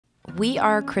We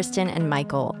are Kristen and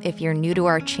Michael. If you're new to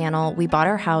our channel, we bought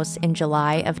our house in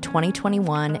July of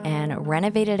 2021 and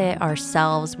renovated it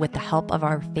ourselves with the help of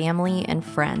our family and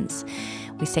friends.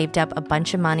 We saved up a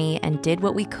bunch of money and did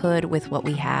what we could with what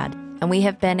we had. And we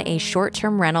have been a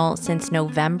short-term rental since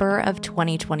November of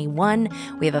 2021.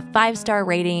 We have a 5-star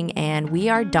rating, and we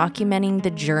are documenting the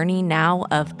journey now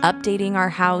of updating our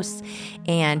house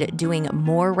and doing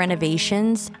more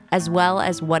renovations, as well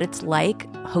as what it's like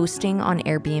hosting on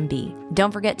Airbnb.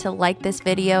 Don't forget to like this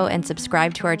video and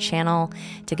subscribe to our channel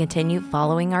to continue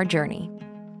following our journey.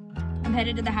 I'm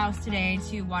headed to the house today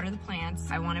to water the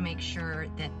plants. I want to make sure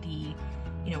that the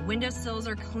windowsills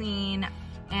are clean,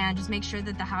 and just make sure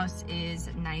that the house is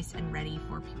nice and ready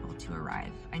for people to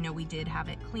arrive. I know we did have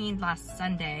it cleaned last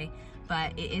Sunday,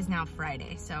 but it is now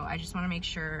Friday, so I just want to make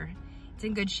sure it's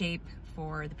in good shape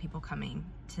for the people coming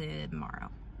tomorrow.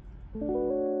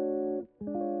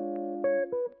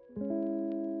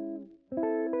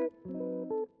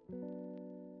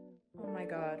 Oh my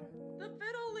God. The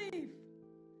fiddle leaf!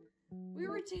 We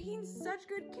were taking such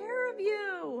good care of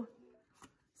you!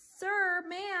 Sir,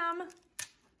 ma'am.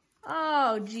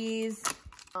 Oh, geez.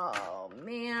 Oh,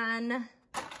 man.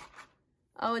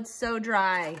 Oh, it's so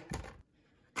dry.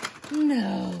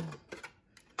 No.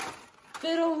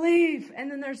 Fiddle leaf. And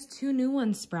then there's 2 new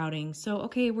ones sprouting. So,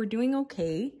 okay, we're doing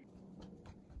okay.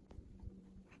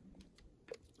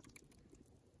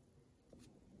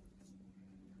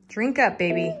 Drink up,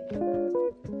 baby.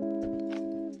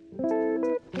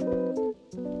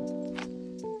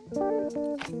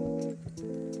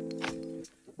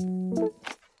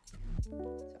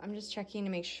 I'm just checking to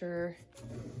make sure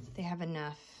they have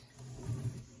enough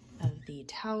of the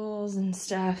towels and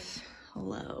stuff.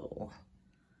 Hello.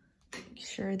 Make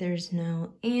sure there's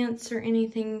no ants or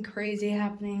anything crazy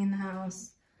happening in the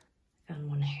house. Found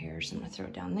one hair, so I'm gonna throw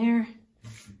it down there.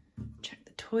 Check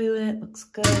the toilet, looks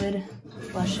good.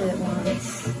 Flush it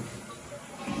once.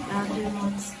 Bathroom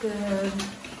looks good.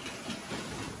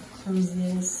 Close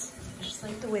this. I just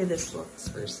like the way this looks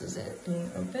versus it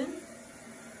being open.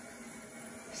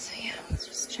 So yeah, let's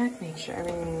just check, make sure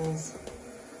everything is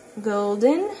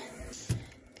golden.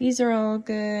 These are all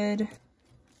good.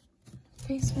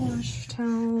 Face wash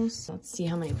towels. Let's see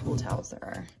how many pool towels there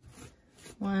are.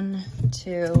 1,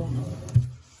 2.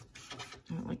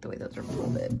 I don't like the way those are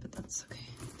folded, but that's okay.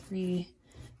 3,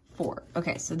 4.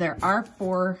 Okay, so there are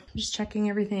 4. Just checking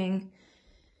everything.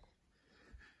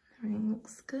 Everything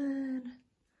looks good.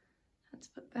 That's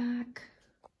put back.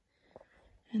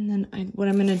 And then what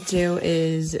I'm gonna do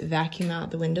is vacuum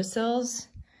out the windowsills,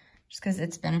 just because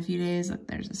it's been a few days. Look,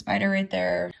 there's a spider right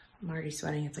there. I'm already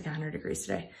sweating, it's like 100 degrees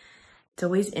today. It's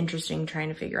always interesting trying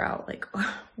to figure out like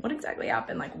what exactly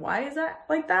happened, like why is that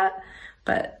like that?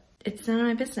 But it's none of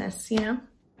my business, you know?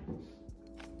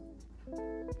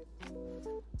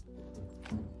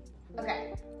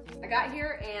 Okay, I got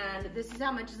here and this is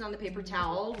how much is on the paper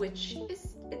towel, which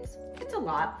is, it's a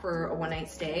lot for a one-night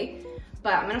stay.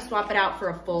 But I'm gonna swap it out for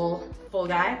a full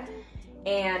guy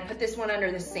and put this one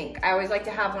under the sink. I always like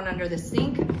to have one under the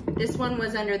sink. This one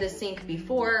was under the sink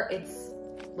before. It's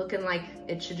looking like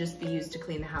it should just be used to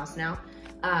clean the house now.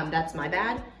 That's my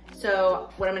bad. So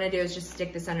what I'm gonna do is just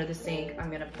stick this under the sink. I'm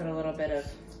gonna put a little bit of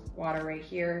water right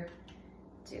here.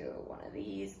 Do one of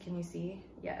these, can you see?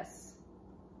 Yes.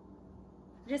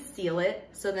 Just seal it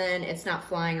so then it's not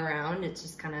flying around. It's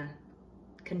just kind of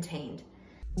contained.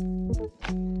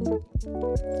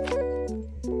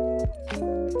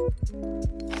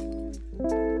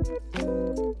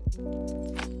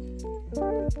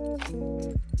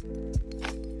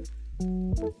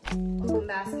 Welcome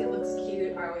basket looks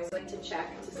cute. I always like to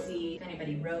check to see if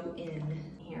anybody wrote in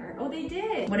here. Oh, they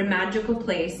did. What a magical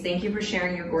place. Thank you for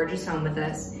sharing your gorgeous home with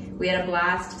us. We had a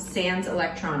blast. Sans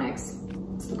electronics.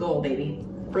 It's the goal, baby.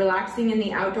 Relaxing in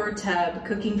the outdoor tub,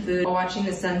 cooking food, while watching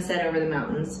the sunset over the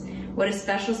mountains. What a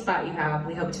special spot you have.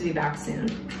 We hope to be back soon.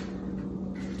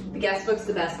 The guest book's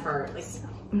the best part. Like,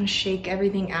 I'm gonna shake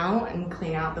everything out and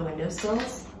clean out the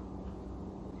windowsills.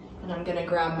 And I'm gonna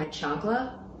grab my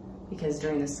chancla because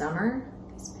during the summer,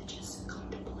 these bitches come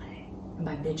to play. And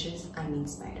by bitches, I mean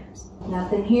spiders.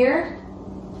 Nothing here.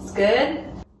 It's good.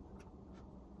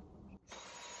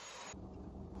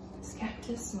 This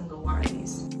cactus, I'm gonna go water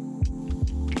these.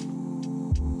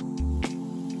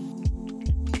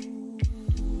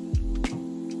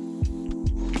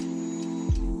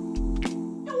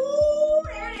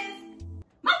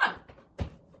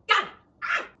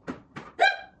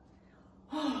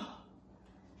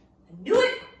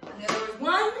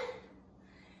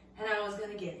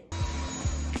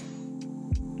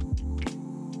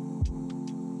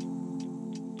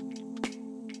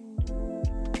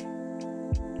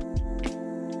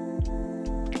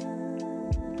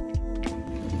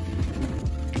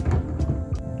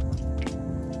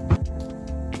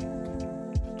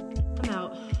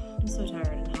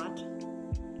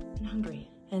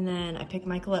 pick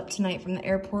Michael up tonight from the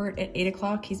airport at 8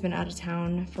 o'clock. He's been out of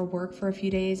town for work for a few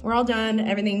days. We're all done,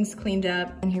 everything's cleaned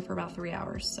up. I'm here for about 3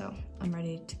 hours, so I'm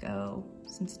ready to go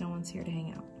since no one's here to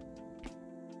hang out.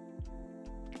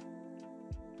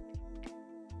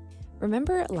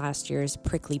 Remember last year's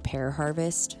prickly pear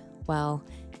harvest? Well,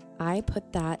 I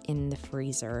put that in the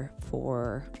freezer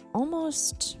for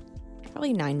almost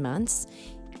probably 9 months.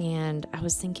 And I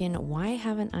was thinking, why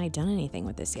haven't I done anything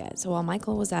with this yet? So while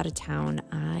Michael was out of town,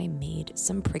 I made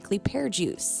some prickly pear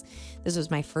juice. This was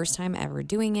my first time ever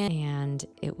doing it, and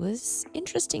it was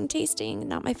interesting tasting.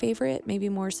 Not my favorite, maybe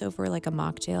more so for like a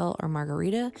mocktail or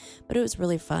margarita, but it was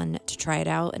really fun to try it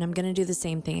out. And I'm gonna do the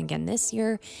same thing again this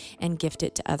year and gift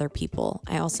it to other people.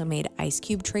 I also made ice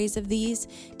cube trays of these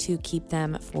to keep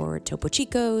them for Topo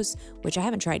Chicos, which I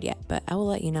haven't tried yet, but I will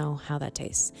let you know how that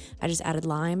tastes. I just added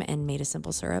lime and made a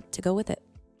simple syrup to go with it.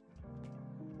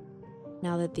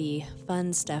 Now that the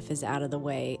fun stuff is out of the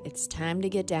way, it's time to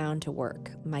get down to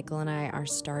work. Michael and I are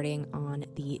starting on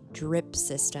the drip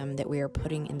system that we are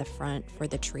putting in the front for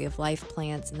the Tree of Life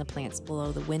plants and the plants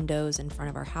below the windows in front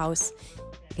of our house,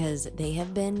 because they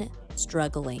have been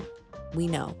struggling, we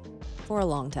know, for a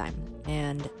long time.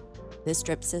 And this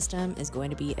drip system is going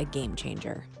to be a game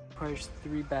changer. Requires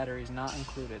 3 batteries, not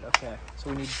included. Okay, so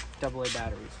we need AA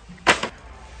batteries.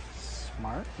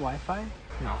 Smart Wi-Fi?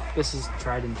 No, this is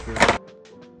tried and true.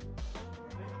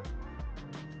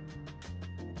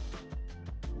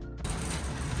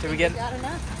 Did we get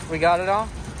enough? We got it all?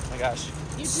 Oh my gosh,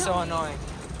 it's so annoying.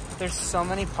 There's so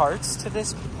many parts to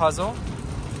this puzzle.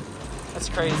 That's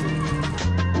crazy.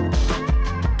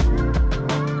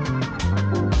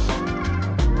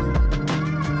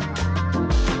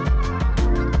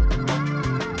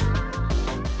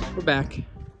 We're back.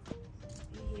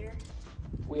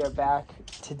 We are back.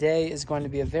 Today is going to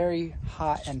be a very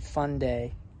hot and fun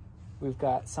day. We've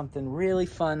got something really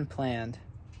fun planned,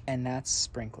 and that's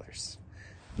sprinklers.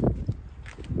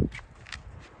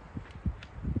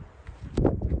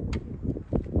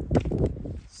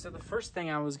 So the first thing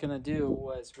I was gonna do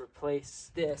was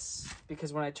replace this,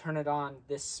 because when I turn it on,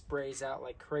 this sprays out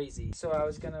like crazy. So I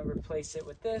was gonna replace it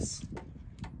with this,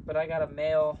 but I got a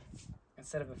male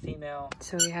instead of a female.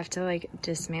 So we have to like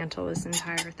dismantle this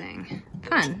entire thing.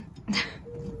 Fun.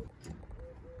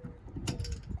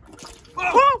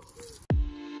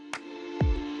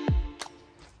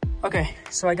 Okay,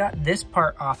 so I got this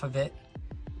part off of it,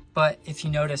 but if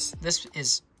you notice, this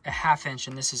is a 1/2 inch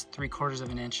and this is 3/4 of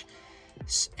an inch,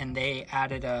 and they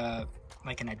added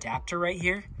like an adapter right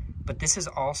here, but this is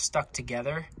all stuck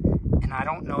together, and I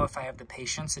don't know if I have the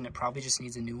patience, and it probably just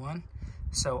needs a new one.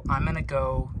 So I'm gonna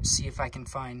go see if I can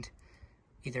find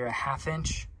either a 1/2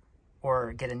 inch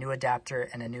or get a new adapter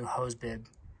and a new hose bib,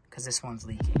 because this one's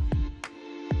leaking.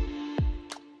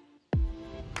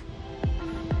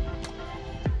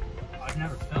 I've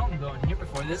never filmed going here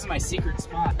before. This is my secret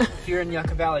spot. If you're in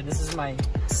Yucca Valley, this is my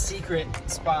secret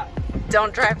spot.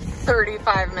 Don't drive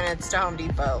 35 minutes to Home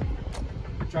Depot.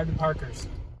 Drive to Parker's.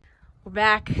 We're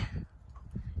back,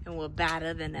 and we're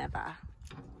better than ever.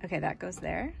 Okay, that goes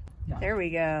there. Yeah. There we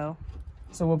go.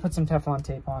 So we'll put some Teflon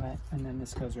tape on it, and then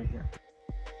this goes right here.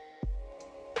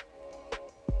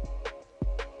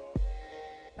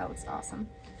 That looks awesome.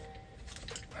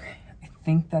 Okay, I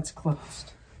think that's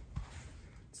closed.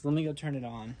 So let me go turn it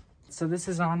on. So this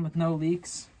is on with no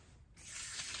leaks,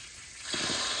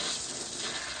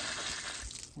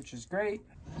 which is great.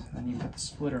 So then you put the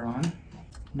splitter on.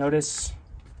 Notice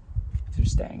they're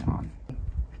staying on.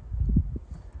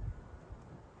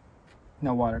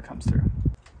 No water comes through.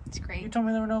 It's great. You told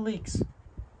me there were no leaks.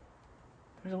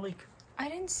 There's a leak. I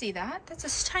didn't see that. That's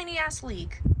a tiny ass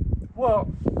leak.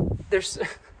 Well, there's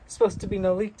supposed to be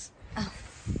no leaks. Oh.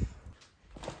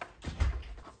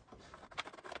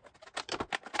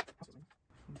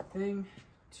 Thing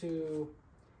to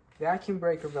vacuum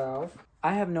breaker valve.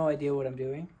 I have no idea what I'm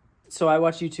doing. So I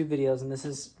watch YouTube videos, and this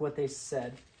is what they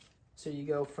said. So you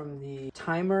go from the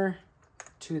timer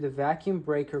to the vacuum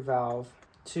breaker valve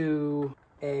to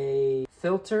a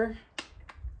filter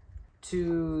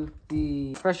to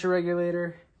the pressure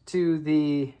regulator to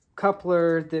the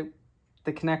coupler, that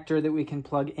the connector that we can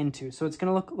plug into. So it's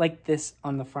gonna look like this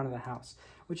on the front of the house,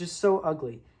 which is so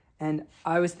ugly. And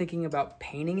I was thinking about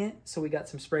painting it, so we got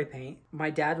some spray paint.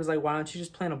 My dad was like, why don't you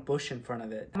just plant a bush in front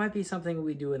of it? It might be something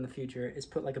we do in the future, is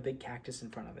put like a big cactus in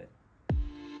front of it.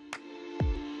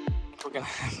 We're gonna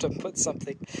have to put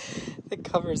something that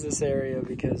covers this area,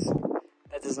 because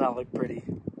that does not look pretty.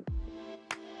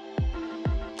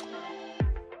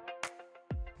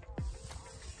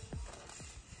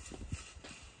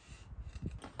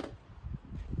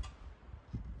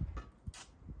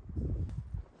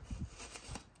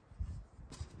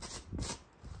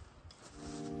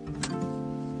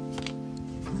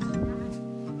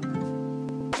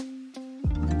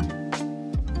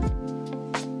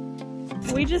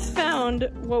 we just found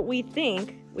what we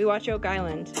think. We watch Oak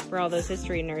Island for all those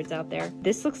history nerds out there.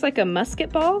 This looks like a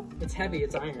musket ball. It's heavy,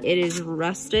 it's iron. It is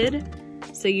rusted,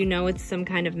 so you know it's some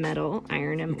kind of metal,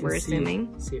 iron, we're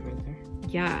assuming. See it right there?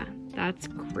 Yeah, that's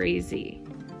crazy.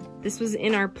 This was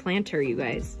in our planter, you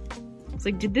guys. It's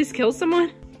like, did this kill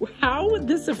someone? How would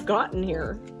this have gotten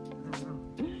here? I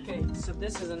don't know. Okay, so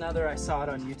this is another, I saw it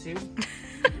on YouTube.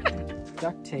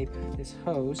 Duct tape this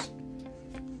hose.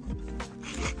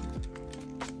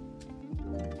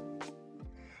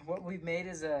 What we've made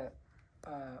is a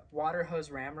water hose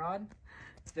ramrod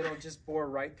that'll just bore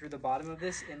right through the bottom of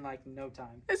this in like no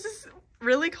time. Is this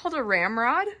really called a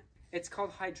ramrod? It's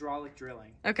called hydraulic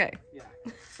drilling. Okay. Yeah.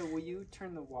 So will you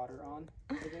turn the water on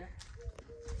over there?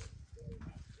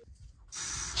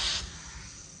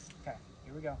 Okay,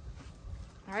 here we go.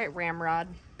 All right, ramrod.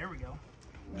 There we go.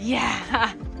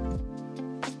 Yeah.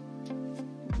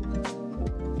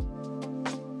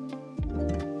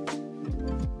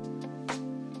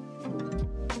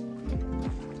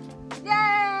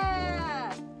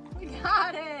 Yeah! We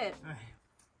got it.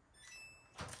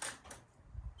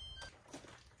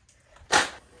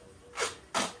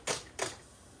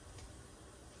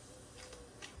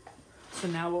 So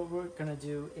now what we're gonna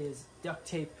do is duct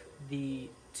tape the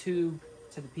tube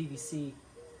to the PVC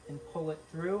and pull it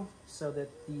through so that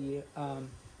the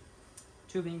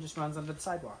tubing just runs under the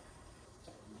sidewalk.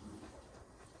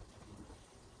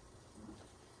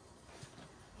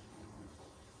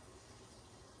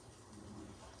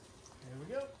 There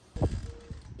we go.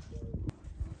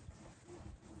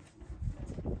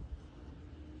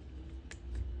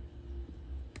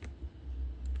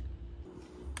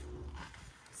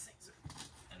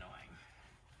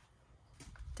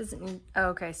 Doesn't need, oh,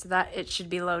 okay, so that, it should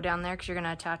be low down there because you're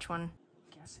gonna attach one.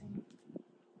 Guessing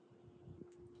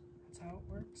that's how it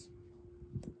works.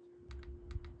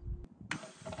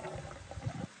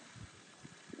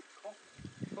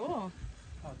 Cool.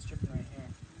 Oh, it's dripping right here.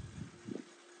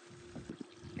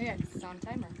 Yeah, because it's on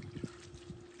timer.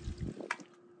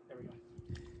 There we go.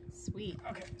 Sweet.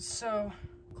 Okay, so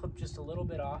clip just a little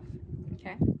bit off.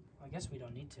 Okay. Well, I guess we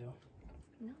don't need to.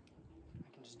 No.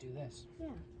 I can just do this. Yeah.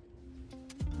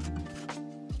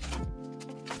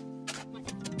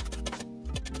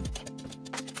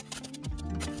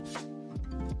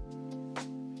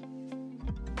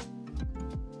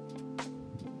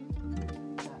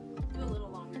 Do a little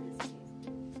longer just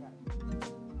in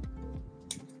case.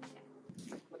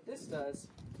 What this does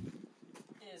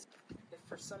is, if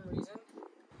for some reason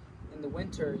in the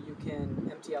winter you can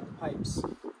empty out the pipes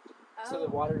so the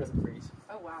water doesn't freeze.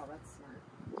 Oh wow, that's smart.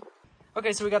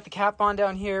 Okay, so we got the cap on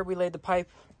down here. We laid the pipe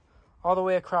all the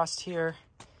way across here.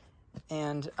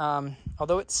 And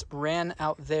although it's ran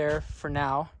out there for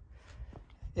now,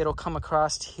 it'll come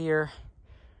across here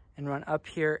and run up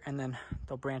here, and then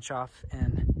they'll branch off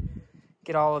and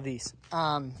get all of these.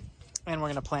 And we're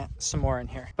gonna plant some more in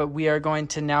here. But we are going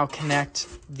to now connect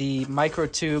the micro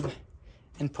tube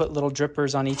and put little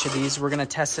drippers on each of these. We're gonna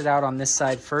test it out on this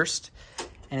side first.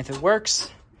 And if it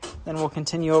works, then we'll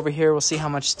continue over here. We'll see how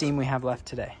much steam we have left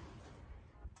today.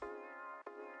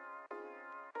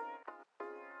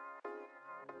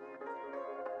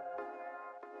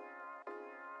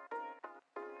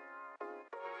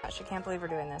 Gosh, I can't believe we're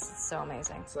doing this. It's so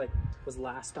amazing. It's like, was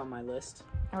last on my list.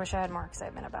 I wish I had more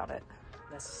excitement about it,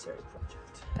 Necessary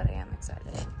project. but I am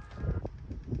excited.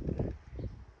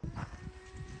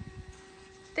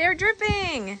 They're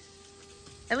dripping!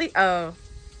 At least, oh.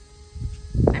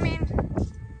 I mean,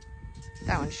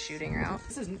 that one's shooting her out.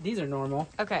 These are normal.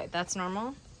 Okay, that's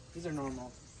normal. These are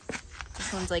normal.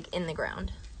 This one's like in the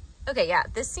ground. Okay, yeah,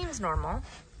 this seems normal.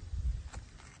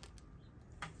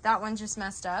 That one just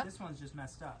messed up. This one's just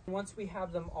messed up. Once we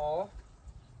have them all,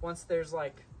 once there's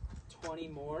like 20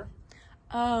 more,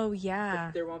 Oh,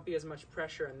 yeah. there won't be as much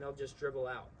pressure and they'll just dribble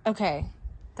out. Okay,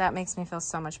 that makes me feel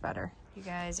so much better. You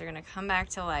guys are gonna come back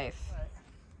to life.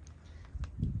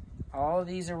 All of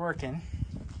these are working.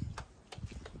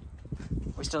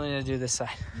 We still need to do this side.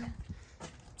 Yeah.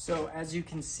 So as you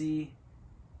can see,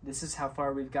 this is how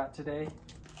far we've got today.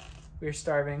 We're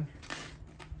starving.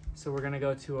 So we're gonna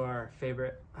go to our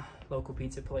favorite local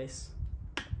pizza place.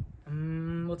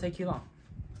 We'll take you along.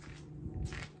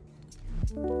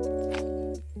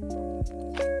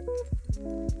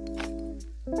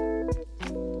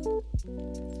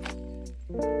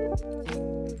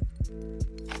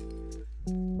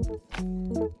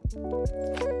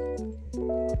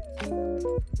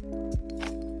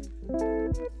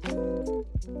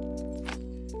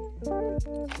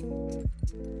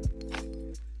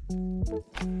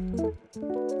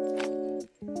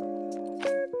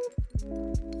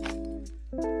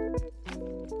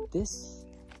 This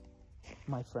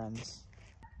my friends,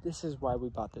 this is why we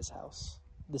bought this house.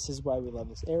 This is why we love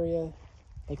this area.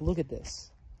 Like, look at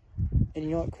this. And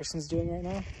you know what Kristen's doing right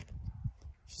now?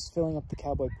 She's filling up the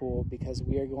cowboy pool because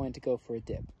we are going to go for a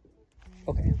dip.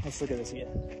 Okay, let's look at this again.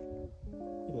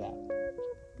 Look at that.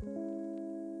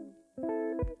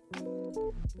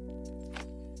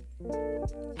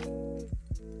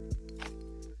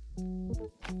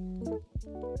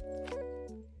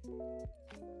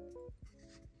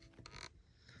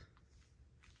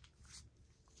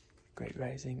 Great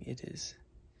rising. It is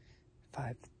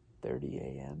 5:30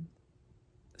 a.m.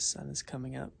 The sun is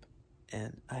coming up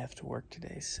and I have to work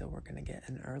today, so we're gonna get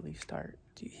an early start.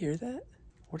 Do you hear that?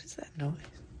 What is that noise?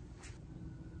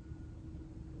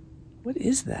 What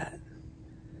is that?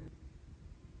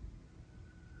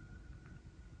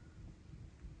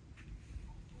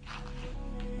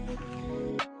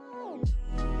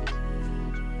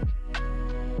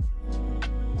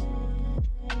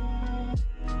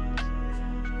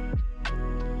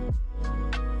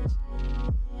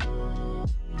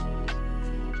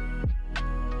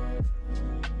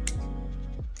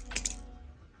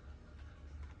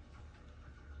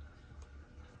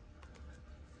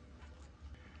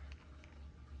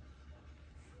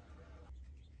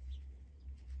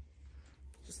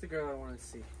 Just the girl I wanted to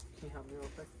see. Can you help me real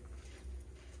quick?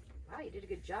 Wow, you did a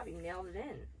good job. You nailed it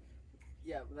in.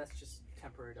 Yeah, but that's just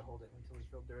temporary to hold it until we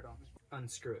feel dirt on it.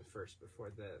 Unscrew it first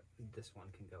before this one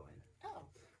can go in. Oh.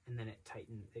 And then it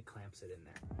clamps it in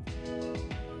there.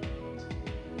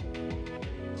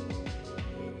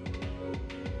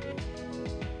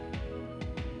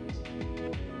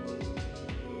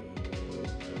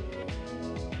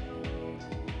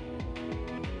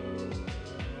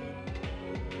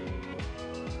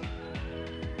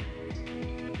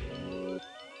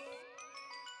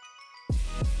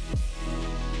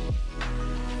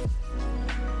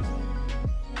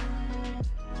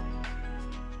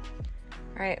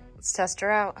 All right, let's test her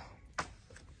out.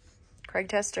 Craig,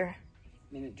 test her.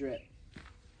 Minute drip.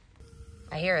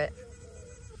 I hear it.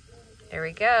 There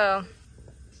we go.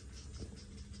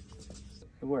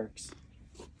 It works.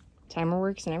 Timer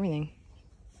works and everything.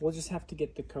 We'll just have to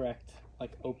get the correct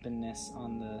openness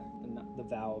on the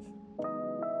valve.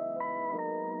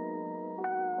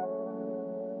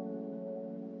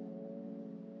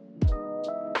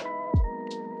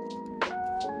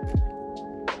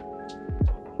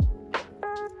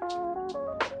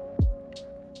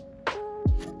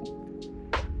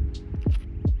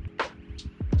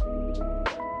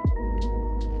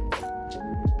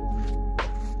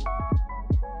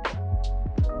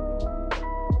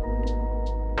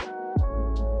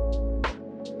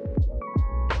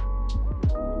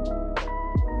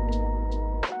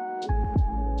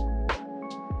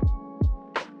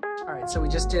 So we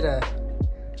just did a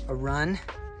run,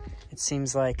 it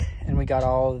seems like, and we got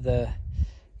all of the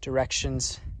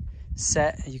directions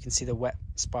set. You can see the wet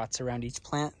spots around each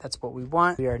plant. That's what we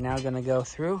want. We are now gonna go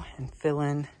through and fill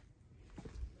in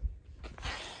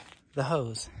the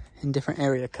hose in different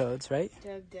area codes, right?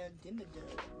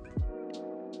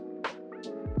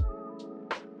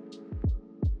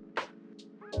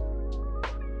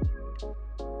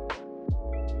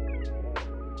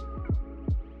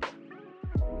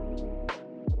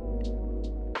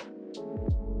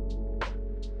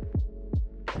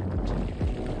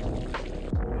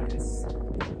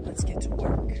 Let's get to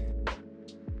work.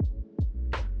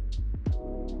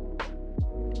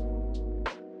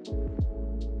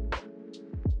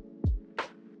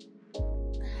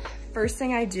 First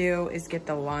thing I do is get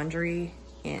the laundry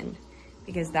in,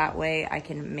 because that way I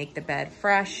can make the bed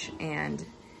fresh and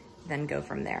then go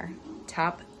from there,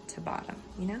 top to bottom,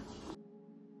 you know?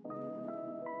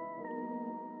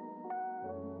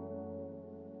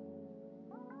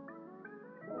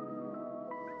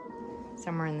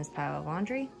 Somewhere in this pile of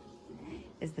laundry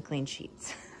is the clean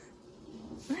sheets.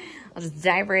 I'll just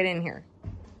dive right in here.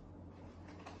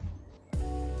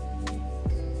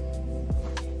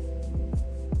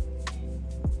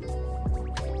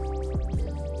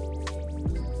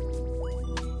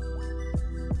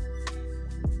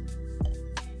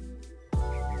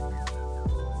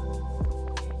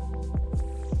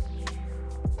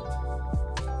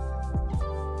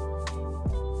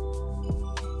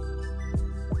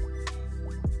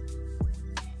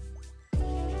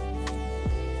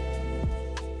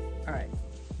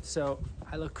 So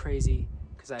I look crazy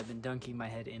because I've been dunking my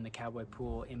head in the cowboy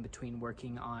pool in between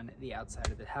working on the outside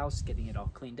of the house, getting it all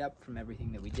cleaned up from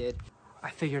everything that we did.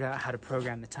 I figured out how to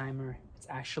program the timer. It's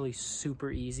actually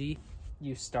super easy.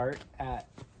 You start at,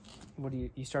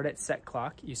 you start at set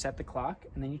clock, you set the clock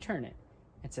and then you turn it.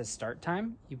 It says start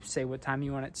time, you say what time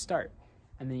you want it to start.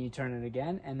 and then you turn it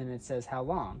again, and then it says how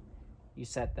long. You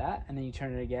set that, and then you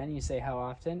turn it again, you say how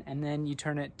often, and then you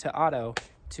turn it to auto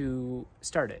to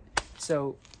start it.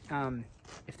 So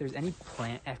if there's any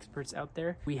plant experts out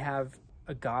there, we have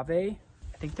agave,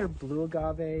 I think they're blue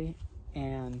agave,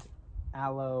 and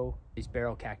aloe, these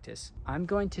barrel cactus. I'm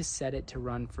going to set it to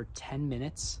run for 10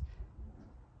 minutes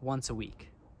once a week.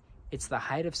 It's the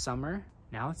height of summer.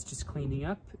 Now it's just cleaning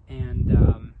up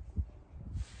and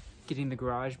getting the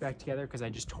garage back together because I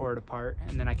just tore it apart,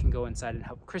 and then I can go inside and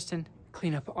help Kristen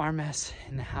clean up our mess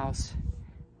in the house,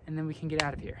 and then we can get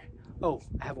out of here. Oh,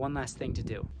 I have one last thing to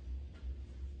do.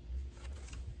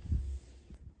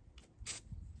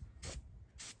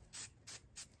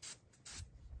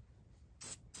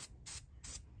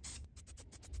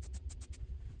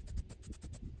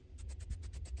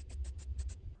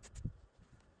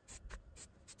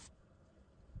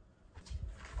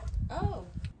 Oh.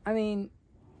 I mean,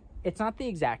 it's not the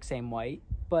exact same white,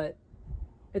 but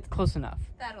it's close enough.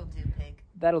 That'll do, pig.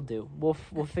 That'll do. We'll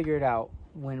figure it out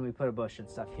when we put a bush and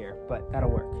stuff here, but that'll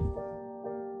work.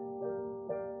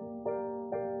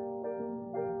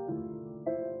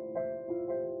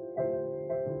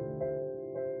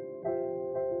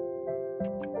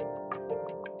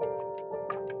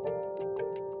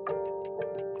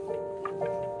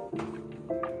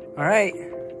 All right,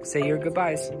 say your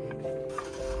goodbyes.